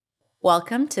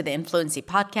Welcome to the Influency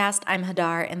Podcast. I'm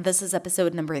Hadar, and this is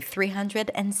episode number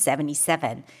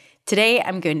 377. Today,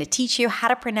 I'm going to teach you how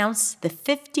to pronounce the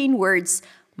 15 words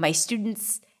my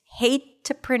students hate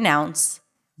to pronounce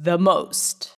the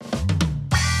most.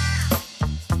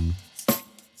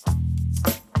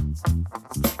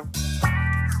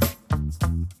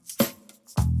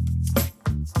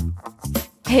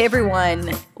 Hey everyone,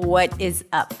 what is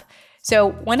up?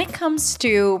 So when it comes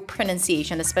to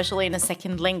pronunciation, especially in a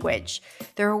second language,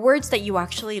 there are words that you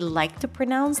actually like to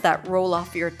pronounce that roll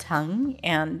off your tongue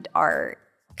and are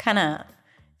kind of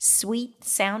sweet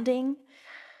sounding.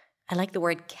 I like the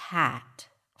word cat.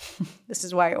 This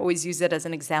is why I always use it as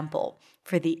an example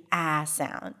for the ah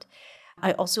sound.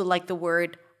 I also like the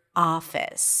word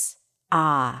office,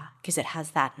 because it has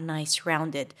that nice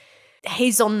rounded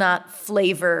hazelnut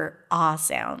flavor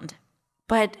sound.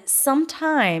 But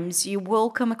sometimes you will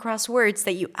come across words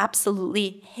that you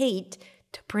absolutely hate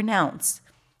to pronounce.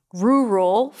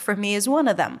 Rural, for me, is one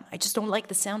of them. I just don't like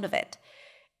the sound of it.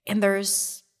 And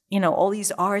there's, all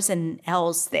these R's and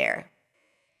L's there.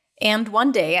 And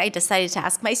one day I decided to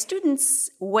ask my students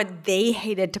what they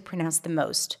hated to pronounce the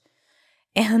most.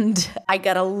 And I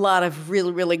got a lot of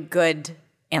really, really good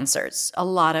answers, a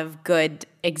lot of good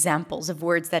examples of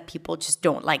words that people just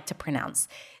don't like to pronounce.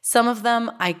 Some of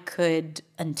them I could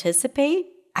anticipate.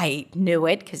 I knew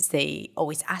it because they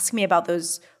always ask me about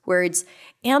those words.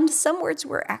 And some words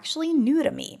were actually new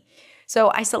to me.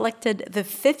 So I selected the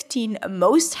 15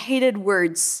 most hated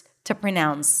words to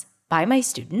pronounce by my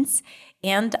students,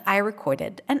 and I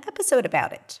recorded an episode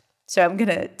about it. So I'm going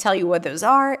to tell you what those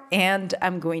are, and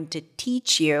I'm going to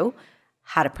teach you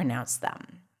how to pronounce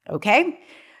them. Okay?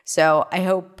 So I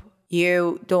hope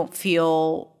you don't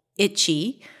feel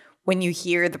itchy when you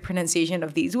hear the pronunciation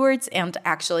of these words, and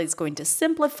actually it's going to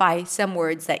simplify some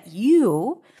words that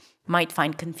you might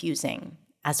find confusing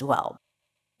as well.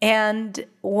 And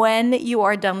when you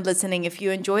are done listening, if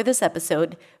you enjoy this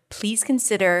episode, please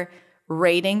consider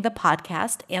rating the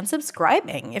podcast and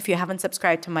subscribing if you haven't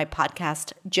subscribed to my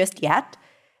podcast just yet,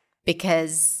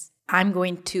 because I'm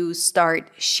going to start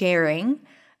sharing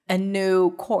a new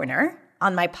corner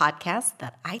on my podcast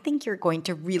that I think you're going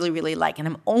to really, really like. And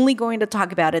I'm only going to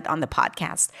talk about it on the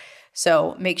podcast.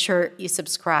 So make sure you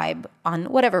subscribe on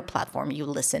whatever platform you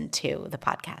listen to the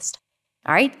podcast.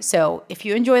 All right. So if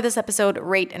you enjoy this episode,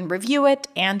 rate and review it.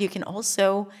 And you can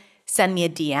also send me a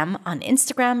DM on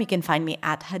Instagram. You can find me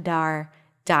at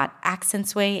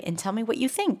hadar.accentsway and tell me what you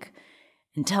think.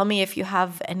 And tell me if you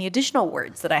have any additional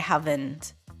words that I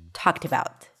haven't talked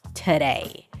about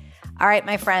today. All right,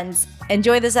 my friends,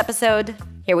 enjoy this episode.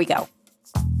 Here we go.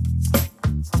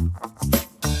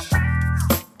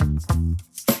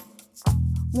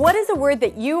 What is a word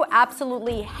that you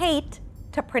absolutely hate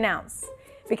to pronounce?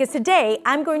 Because today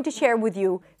I'm going to share with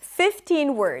you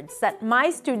 15 words that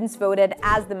my students voted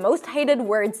as the most hated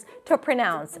words to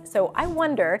pronounce. So I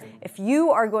wonder if you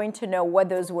are going to know what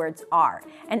those words are.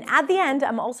 And at the end,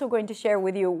 I'm also going to share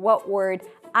with you what word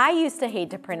I used to hate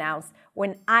to pronounce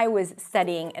when I was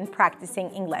studying and practicing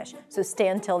English. So stay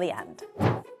until the end.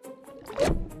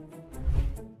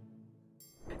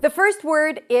 The first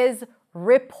word is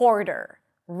reporter.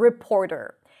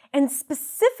 Reporter. And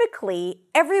specifically,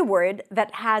 every word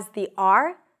that has the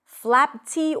R, flap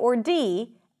T or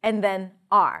D, and then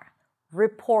R.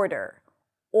 Reporter,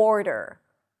 order,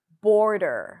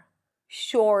 border,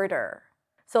 shorter.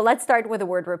 So let's start with the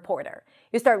word reporter.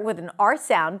 You start with an R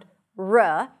sound,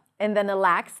 R, and then a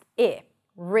lax I,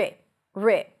 ri.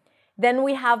 Then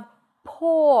we have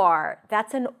pour.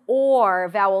 That's an OR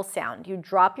vowel sound. You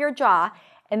drop your jaw,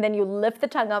 and then you lift the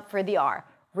tongue up for the R.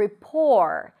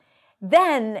 Rapport.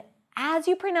 Then, as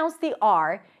you pronounce the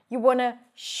R, you want to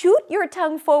shoot your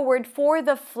tongue forward for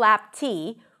the flap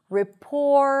T.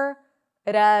 Rapport,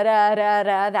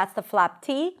 that's the flap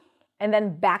T. And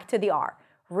then back to the R.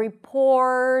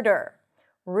 Reporter,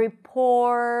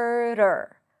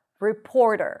 reporter,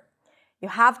 reporter. You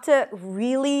have to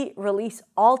really release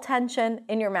all tension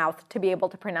in your mouth to be able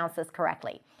to pronounce this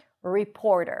correctly.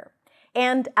 Reporter.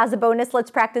 And as a bonus,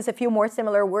 let's practice a few more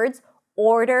similar words.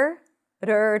 Order,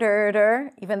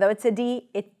 even though it's a D,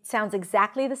 it sounds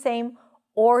exactly the same.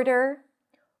 Order,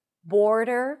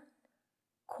 border,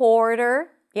 quarter.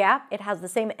 Yeah, it has the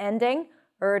same ending.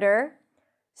 Order,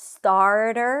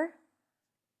 starter,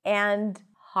 and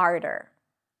harder.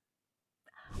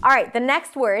 All right, the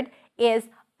next word is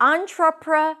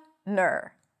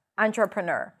entrepreneur.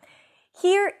 Entrepreneur.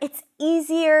 Here, it's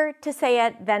easier to say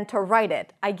it than to write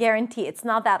it. I guarantee it's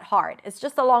not that hard. It's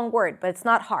just a long word, but it's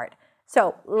not hard.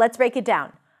 So let's break it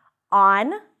down.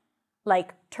 On,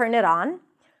 like turn it on.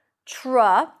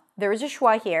 Tra, there is a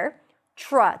schwa here.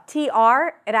 Tra,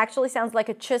 T-R, it actually sounds like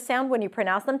a ch sound when you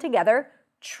pronounce them together.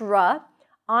 Tra,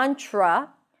 entra,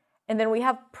 and then we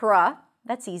have pra,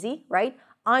 that's easy, right?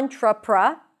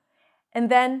 Entrepra,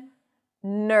 and then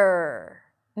ner,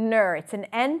 it's an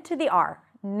N to the R,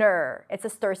 ner, it's a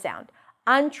stir sound.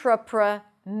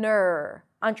 Entrepreneur,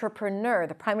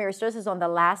 the primary stress is on the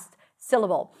last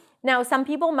syllable. Now, some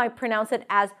people might pronounce it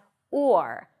as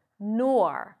or,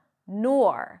 nor,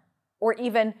 or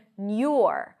even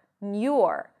newer.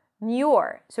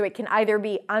 So it can either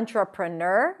be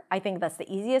entrepreneur, I think that's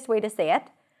the easiest way to say it,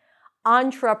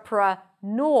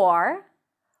 entrepreneur,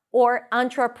 or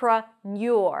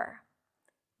entrepreneur.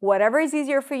 Whatever is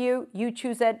easier for you, you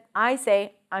choose it. I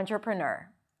say entrepreneur.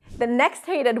 The next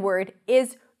hated word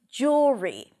is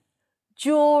jewelry.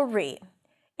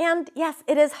 And yes,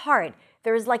 it is hard.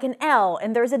 There's like an L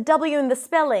and there's a W in the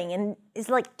spelling, and it's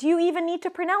like, do you even need to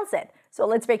pronounce it? So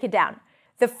let's break it down.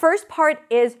 The first part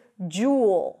is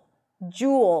jewel.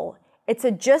 It's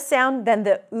a j sound, then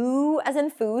the oo as in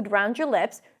food round your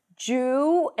lips,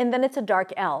 Jew, and then it's a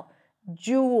dark L.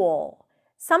 Jewel.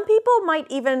 Some people might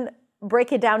even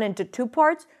break it down into two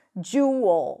parts.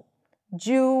 Jewel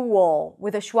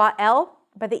with a schwa L,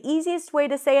 but the easiest way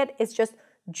to say it is just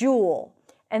jewel.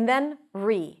 And then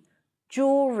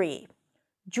jewelry.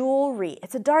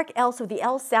 It's a dark L, so the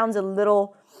L sounds a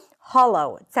little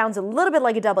hollow. It sounds a little bit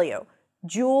like a W.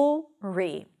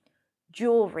 Jewelry.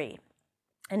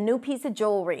 A new piece of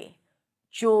jewelry.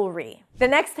 The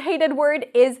next hated word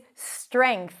is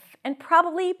strength, and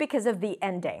probably because of the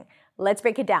ending. Let's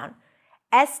break it down.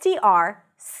 S-T-R,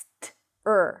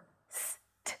 st-er,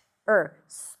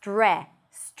 stre.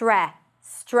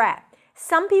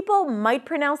 Some people might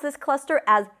pronounce this cluster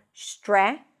as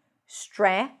stre,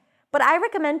 but I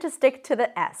recommend to stick to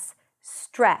the S.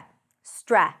 Stre.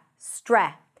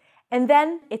 And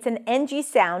then it's an NG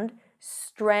sound,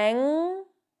 streng,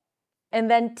 and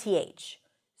then TH.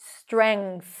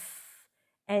 Strength.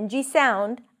 NG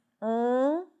sound,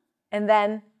 and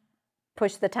then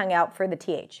push the tongue out for the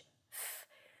TH.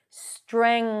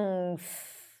 Strength.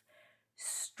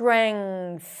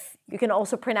 You can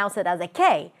also pronounce it as a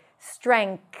K.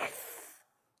 Strength.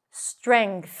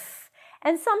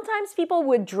 And sometimes people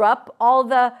would drop all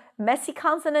the messy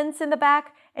consonants in the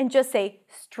back and just say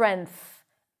strength,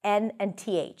 N and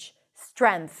TH,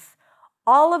 strength.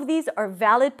 All of these are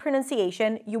valid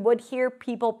pronunciation. You would hear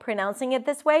people pronouncing it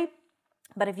this way,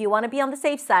 but if you want to be on the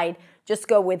safe side, just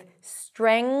go with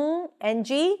streng,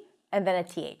 NG, and then a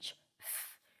TH.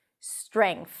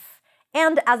 Strength.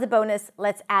 And as a bonus,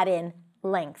 let's add in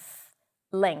length.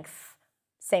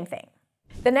 Same thing.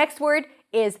 The next word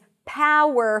is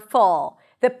powerful.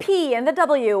 The P and the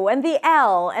W and the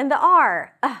L and the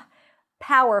R.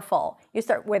 Powerful. You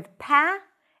start with pa,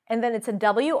 and then it's a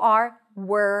WR,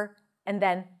 were, and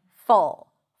then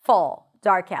full,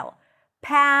 dark L.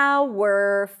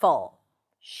 Powerful.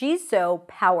 She's so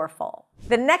powerful.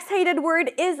 The next hated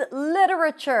word is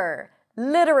literature.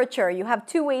 You have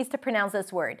two ways to pronounce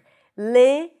this word.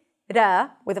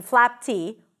 Li-ra with a flap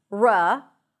T, ra,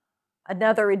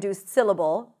 another reduced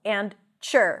syllable, and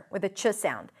chur with a ch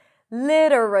sound.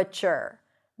 Literature.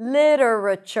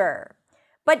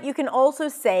 But you can also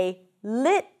say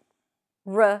lit-ra-ture.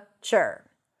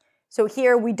 So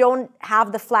here we don't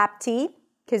have the flap T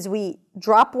because we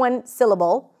drop one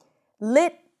syllable.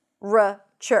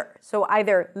 Lit-ra-ture. So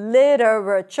either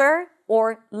literature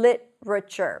or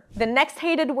literature. The next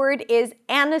hated word is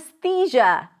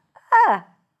anesthesia.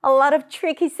 A lot of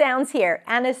tricky sounds here.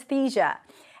 Anesthesia.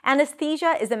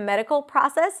 Anesthesia is a medical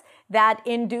process that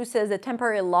induces a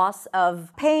temporary loss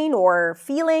of pain or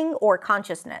feeling or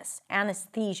consciousness.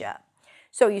 Anesthesia.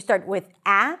 So you start with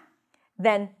a,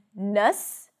 then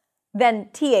nus, then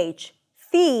th,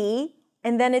 the,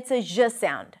 and then it's a j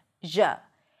sound. J.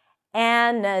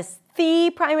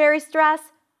 Anesthesia, primary stress,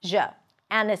 j.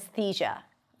 Anesthesia.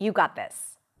 You got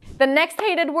this. The next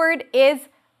hated word is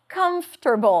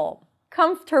comfortable.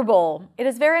 It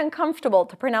is very uncomfortable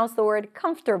to pronounce the word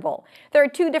comfortable. There are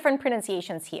two different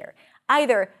pronunciations here.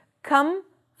 Either comfortable,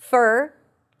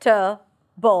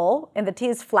 and the T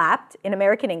is flapped in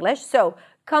American English. So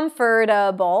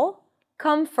comfortable,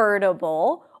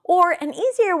 or an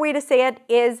easier way to say it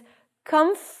is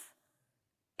comfortable.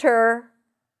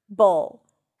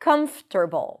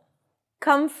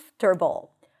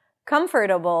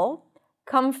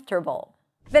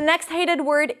 The next hated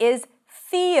word is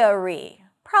theory,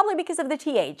 probably because of the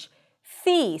TH.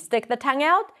 Stick the tongue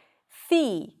out,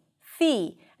 the,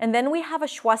 and then we have a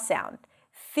schwa sound.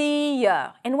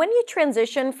 Thea. And when you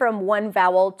transition from one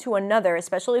vowel to another,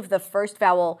 especially if the first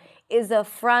vowel is a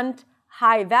front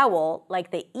high vowel,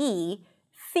 like the E,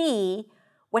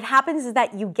 what happens is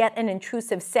that you get an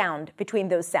intrusive sound between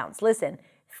those sounds. Listen,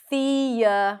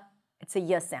 thea, it's a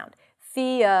y sound.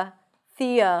 Thea,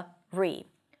 theory.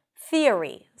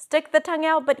 Theory. Stick the tongue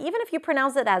out, but even if you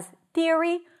pronounce it as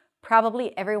theory,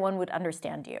 probably everyone would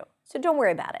understand you. So don't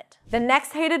worry about it. The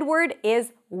next hated word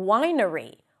is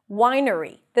winery.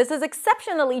 Winery. This is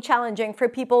exceptionally challenging for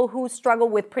people who struggle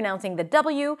with pronouncing the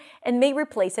W and may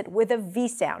replace it with a V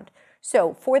sound.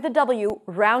 So for the W,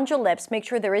 round your lips, make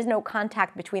sure there is no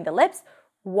contact between the lips.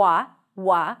 Wine.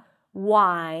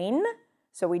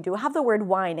 So we do have the word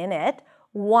wine in it.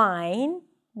 Wine,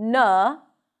 so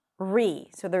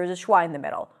there's a schwa in the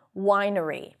middle.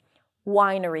 Winery.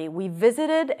 Winery. We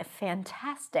visited a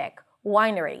fantastic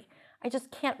winery. I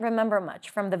just can't remember much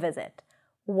from the visit.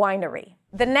 Winery.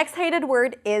 The next hated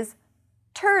word is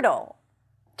turtle.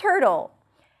 Turtle.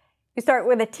 You start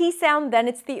with a T sound, then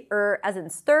it's the as in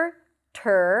stir,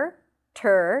 tur,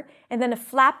 and then a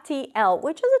flap T-L,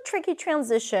 which is a tricky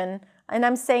transition, and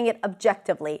I'm saying it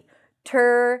objectively.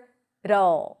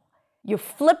 Turtle. You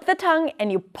flip the tongue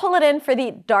and you pull it in for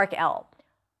the dark L.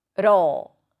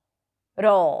 Roll.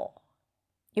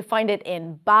 You find it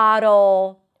in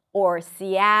bottle or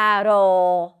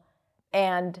Seattle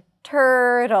and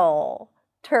turtle.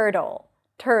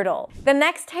 The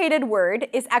next hated word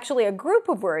is actually a group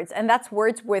of words, and that's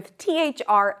words with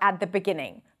THR at the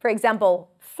beginning. For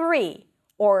example, three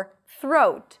or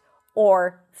throat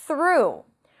or through.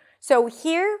 So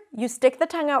here you stick the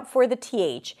tongue out for the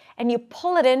TH and you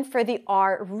pull it in for the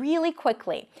R really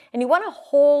quickly. And you want to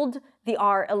hold the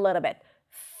R a little bit.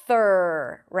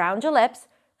 Thur. Round your lips.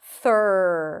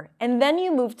 Thur. And then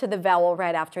you move to the vowel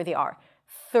right after the R.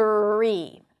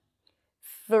 Three.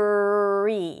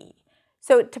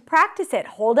 So to practice it,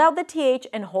 hold out the TH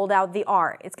and hold out the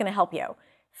R. It's going to help you.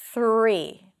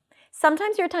 Three.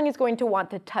 Sometimes your tongue is going to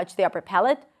want to touch the upper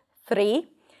palate. Three.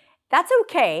 That's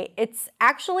okay. It's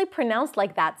actually pronounced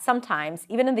like that sometimes,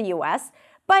 even in the US,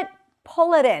 but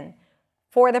pull it in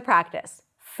for the practice.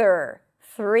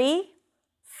 Three,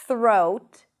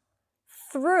 throat,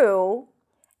 through,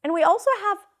 and we also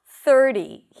have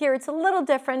 30. Here it's a little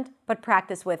different, but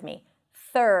practice with me.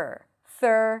 30.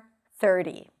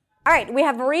 All right, we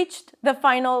have reached the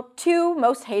final two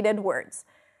most hated words.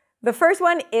 The first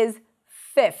one is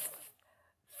fifth,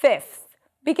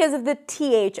 because of the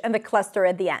TH and the cluster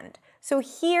at the end. So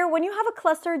here, when you have a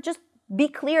cluster, just be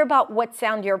clear about what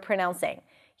sound you're pronouncing.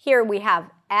 Here we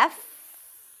have F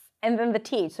and then the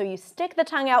TH. So you stick the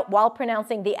tongue out while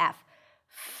pronouncing the F.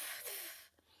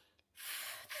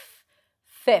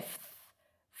 Fifth.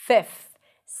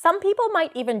 Some people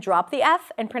might even drop the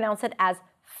F and pronounce it as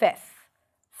fifth.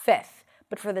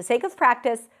 But for the sake of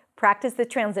practice, practice the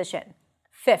transition.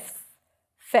 Fifth.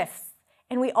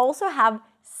 And we also have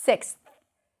sixth.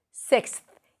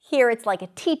 Here it's like a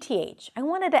TTH. I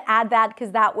wanted to add that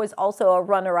because that was also a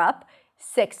runner-up.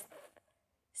 Sixth.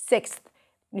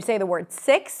 You say the word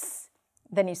six,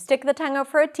 then you stick the tongue out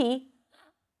for a T,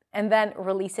 and then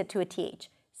release it to a TH.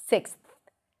 Sixth.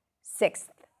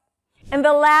 And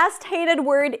the last hated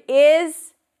word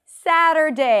is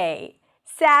Saturday.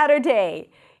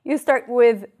 You start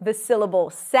with the syllable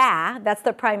sa, that's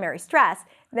the primary stress.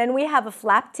 Then we have a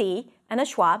flap T and a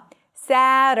schwa.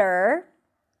 Satter,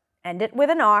 end it with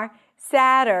an R.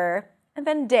 Satter, and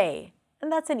then day.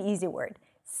 And that's an easy word.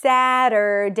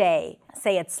 Saturday.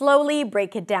 Say it slowly,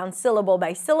 break it down syllable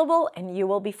by syllable, and you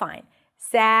will be fine.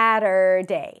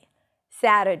 Saturday.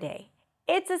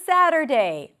 It's a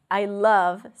Saturday. I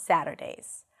love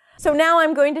Saturdays. So now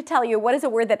I'm going to tell you what is a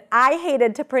word that I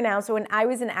hated to pronounce when I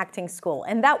was in acting school,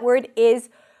 and that word is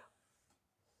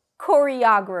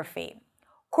choreography.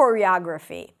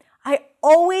 I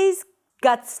always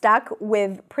got stuck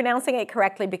with pronouncing it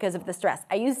correctly because of the stress.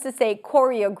 I used to say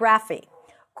choreography,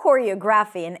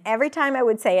 and every time I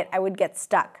would say it, I would get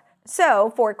stuck.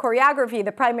 So for choreography,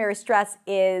 the primary stress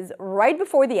is right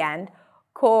before the end,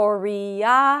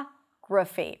 choreography.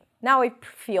 Now I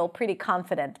feel pretty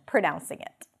confident pronouncing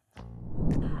it.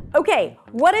 Okay,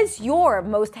 what is your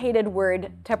most hated word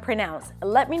to pronounce?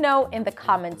 Let me know in the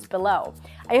comments below.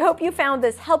 I hope you found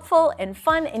this helpful and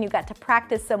fun and you got to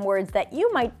practice some words that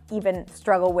you might even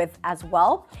struggle with as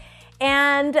well.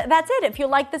 And that's it. If you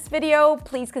like this video,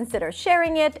 please consider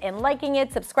sharing it and liking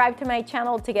it. Subscribe to my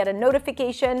channel to get a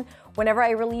notification whenever I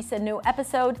release a new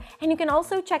episode. And you can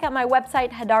also check out my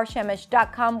website,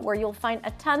 hadarshemesh.com, where you'll find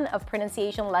a ton of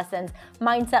pronunciation lessons,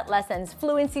 mindset lessons,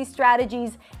 fluency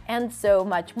strategies, and so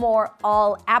much more,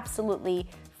 all absolutely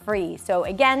free. So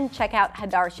again, check out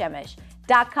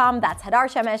hadarshemesh.com. That's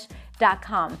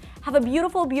hadarshemesh.com. Have a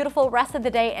beautiful, beautiful rest of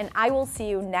the day, and I will see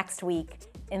you next week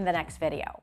in the next video.